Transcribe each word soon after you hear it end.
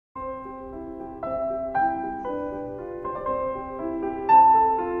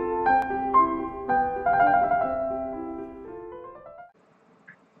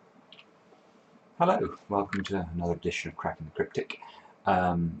Hello, welcome to another edition of Cracking the Cryptic.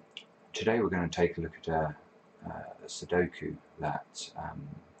 Today we're going to take a look at a sudoku that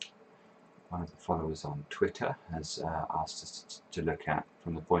one of the followers on Twitter has asked us to look at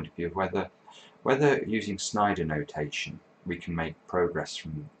from the point of view of whether using Snyder notation we can make progress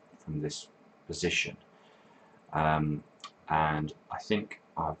from this position. And I think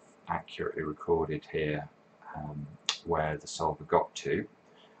I've accurately recorded here where the solver got to,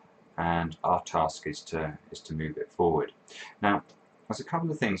 and our task is to move it forward. Now, there's a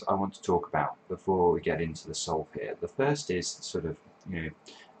couple of things I want to talk about before we get into the solve here. The first is sort of,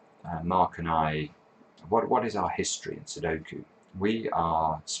 Mark and I, what is our history in Sudoku? We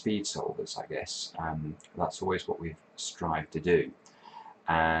are speed solvers, I guess. That's always what we've strived to do,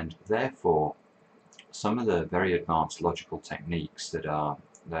 and therefore some of the very advanced logical techniques that are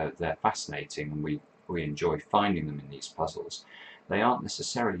they're fascinating, and we enjoy finding them in these puzzles. They aren't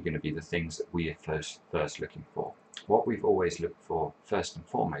necessarily going to be the things that we are first looking for. What we've always looked for first and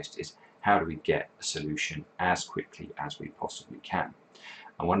foremost is how do we get a solution as quickly as we possibly can.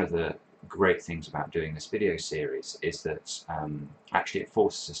 And one of the great things about doing this video series is that actually it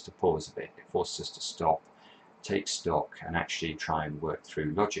forces us to pause a bit. It forces us to stop, take stock, and actually try and work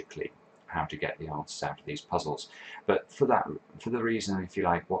through logically how to get the answers out of these puzzles. But for the reason, if you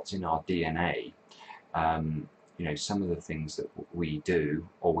like, what's in our DNA, some of the things that we do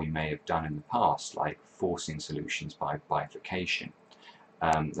or we may have done in the past, like forcing solutions by bifurcation,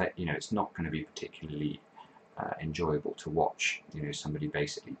 it's not going to be particularly enjoyable to watch. Somebody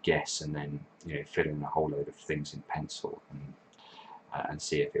basically guess and then fill in a whole load of things in pencil and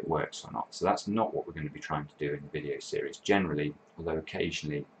see if it works or not. So that's not what we're going to be trying to do in the video series. Generally, although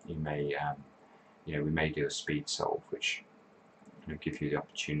occasionally you may, we may do a speed solve, which give you the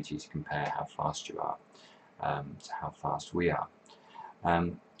opportunity to compare how fast you are to how fast we are.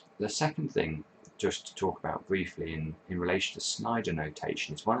 The second thing, just to talk about briefly in relation to Snyder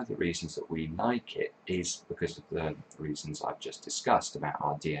notation, is one of the reasons that we like it is because of the reasons I've just discussed about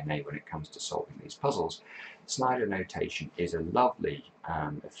our DNA when it comes to solving these puzzles. Snyder notation is a lovely,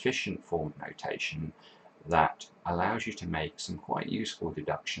 efficient form of notation that allows you to make some quite useful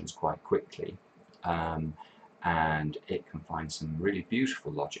deductions quite quickly, and it can find some really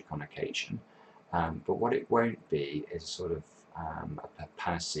beautiful logic on occasion. But what it won't be is sort of a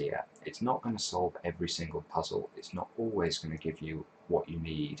panacea. It's not going to solve every single puzzle. It's not always going to give you what you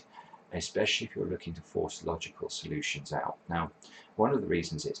need, especially if you're looking to force logical solutions out. Now, one of the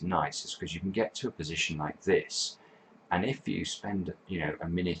reasons it's nice is because you can get to a position like this, and if you spend a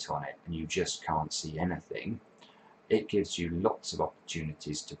minute on it and you just can't see anything, it gives you lots of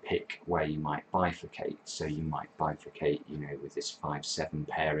opportunities to pick where you might bifurcate. So you might bifurcate, with this 5-7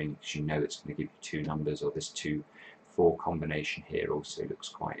 pairing, because it's going to give you two numbers, or this 2-4 combination here also looks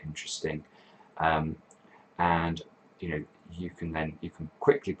quite interesting. And you can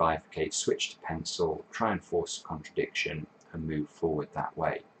quickly bifurcate, switch to pencil, try and force a contradiction, and move forward that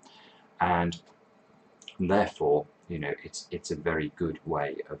way. And therefore, it's a very good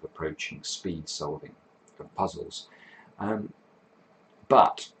way of approaching speed solving of puzzles.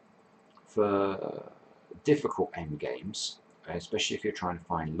 But for difficult endgames, especially if you're trying to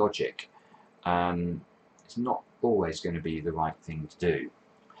find logic, it's not always going to be the right thing to do.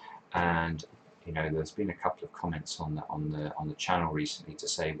 And there's been a couple of comments on the channel recently to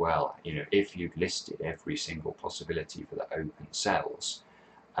say, well, if you'd listed every single possibility for the open cells,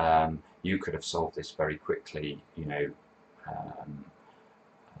 you could have solved this very quickly,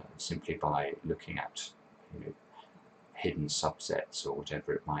 simply by looking at hidden subsets or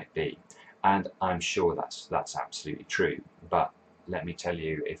whatever it might be. And I'm sure that's absolutely true. But let me tell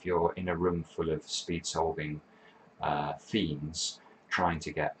you, if you're in a room full of speed solving fiends trying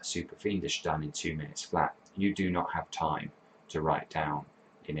to get a super fiendish done in 2 minutes flat, you do not have time to write down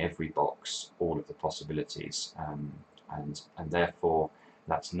in every box all of the possibilities, and therefore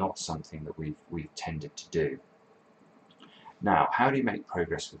that's not something that we've tended to do. Now, how do you make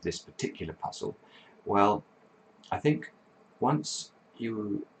progress with this particular puzzle? Well, I think once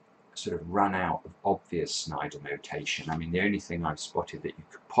you sort of run out of obvious Snyder notation, I mean, the only thing I've spotted that you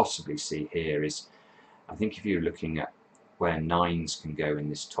could possibly see here is, I think if you're looking at where 9s can go in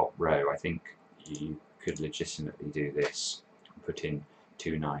this top row, I think you could legitimately do this, put in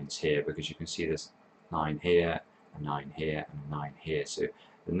 2 9s here, because you can see there's 9 here, a 9 here, and a 9 here. So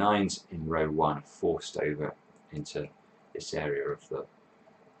the 9s in row 1 are forced over into this area of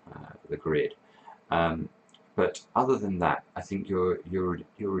the grid. But other than that, I think you're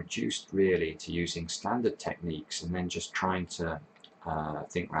reduced really to using standard techniques and then just trying to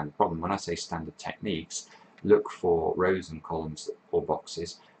think around the problem. When I say standard techniques, look for rows and columns or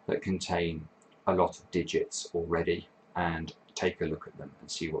boxes that contain a lot of digits already and take a look at them and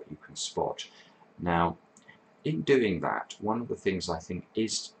see what you can spot. Now, in doing that, one of the things I think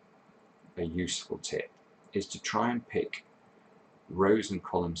is a useful tip is to try and pick rows and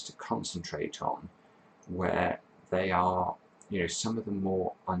columns to concentrate on where they are, some of the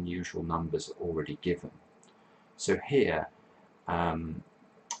more unusual numbers are already given. So here, I'm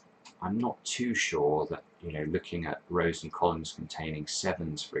not too sure that looking at rows and columns containing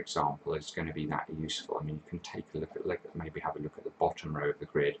 7s, for example, is going to be that useful. I mean, you can take a look at, maybe have a look at the bottom row of the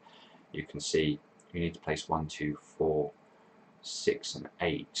grid. You can see you need to place 1, 2, 4, 6, and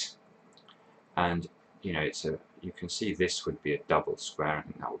 8, and you can see this would be a double square. I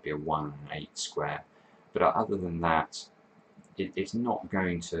think that would be a 1 and an 8 square. But other than that, it's not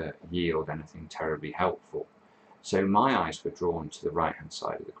going to yield anything terribly helpful. So my eyes were drawn to the right-hand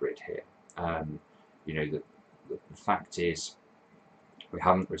side of the grid here. The fact is, we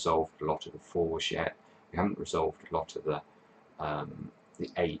haven't resolved a lot of the 4s yet. We haven't resolved a lot of the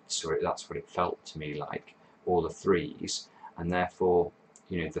 8s, or that's what it felt to me like, or the 3s, and therefore,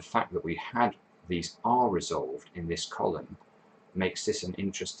 the fact that we had these are resolved in this column makes this an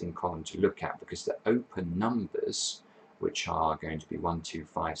interesting column to look at, because the open numbers, which are going to be 1, 2,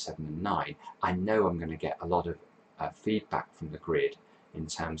 5, 7, and 9, I know I'm going to get a lot of feedback from the grid in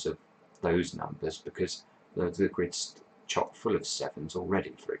terms of those numbers, because the grid's chock full of 7s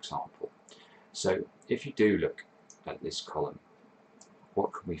already, for example. So if you do look at this column,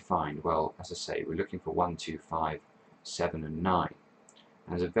 what can we find? Well, as I say, we're looking for 1, 2, 5, 7, and 9.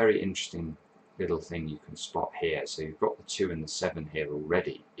 And there's a very interesting little thing you can spot here. So you've got the 2 and the 7 here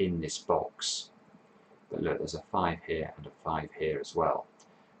already in this box. But look, there's a 5 here and a 5 here as well.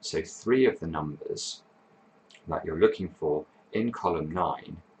 So 3 of the numbers that you're looking for in column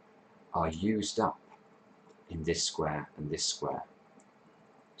 9 are used up in this square and this square.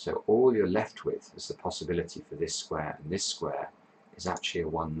 So all you're left with is the possibility for this square and this square is actually a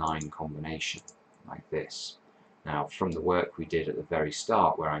 1-9 combination, like this. Now, from the work we did at the very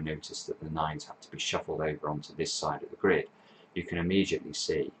start, where I noticed that the 9s had to be shuffled over onto this side of the grid, you can immediately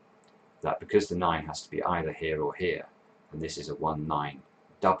see that because the 9 has to be either here or here, and this is a 1-9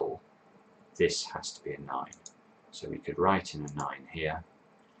 double, this has to be a 9. So we could write in a 9 here,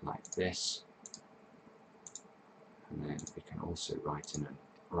 like this, and then we can also write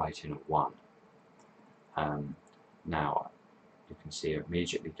in a 1. Now, you can see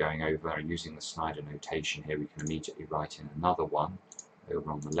immediately going over, using the Snyder notation here, we can immediately write in another 1 over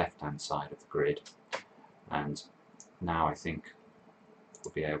on the left-hand side of the grid. And now I think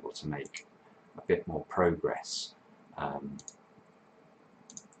we'll be able to make a bit more progress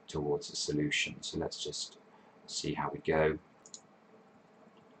towards a solution. So let's just see how we go.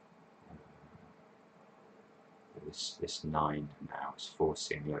 This 9 now is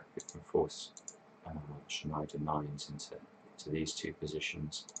forcing, look, we can force Snyder 9s into these two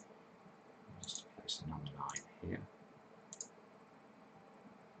positions. Just place another 9 here.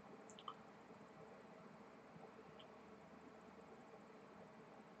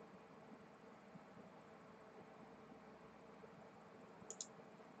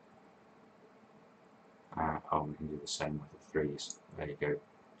 Oh, we can do the same with the 3s. There you go.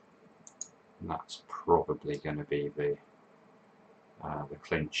 And that's probably going to be the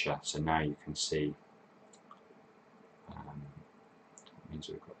clincher. So now you can see it means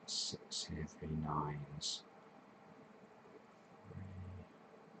we've got 6 here, 3 9s.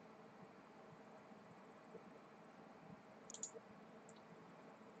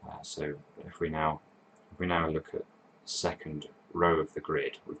 So if we now look at the second row of the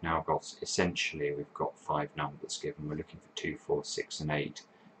grid, we've now got, essentially, we've got 5 numbers given. We're looking for 2, 4, 6, and 8.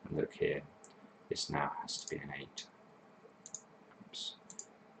 And look here, this now has to be an 8. Oops,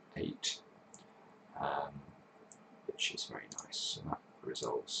 8, which is very nice. So that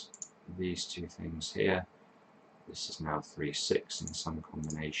resolves these two things here. This is now 3, 6 in some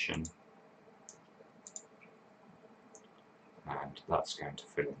combination. And that's going to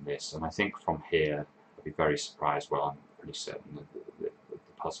fill in this. And I think from here, I'll be very surprised. Well, I'm pretty certain that the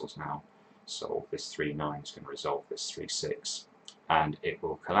puzzle's now solved. This 3, 9 is going to resolve this 3, 6, and it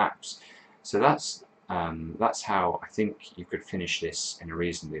will collapse. So that's how I think you could finish this in a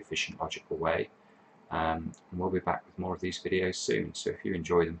reasonably efficient, logical way. And we'll be back with more of these videos soon. So if you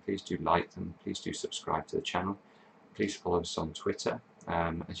enjoy them, please do like them. Please do subscribe to the channel. Please follow us on Twitter.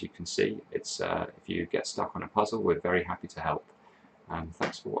 As you can see, it's if you get stuck on a puzzle, we're very happy to help.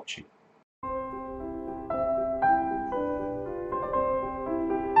 Thanks for watching.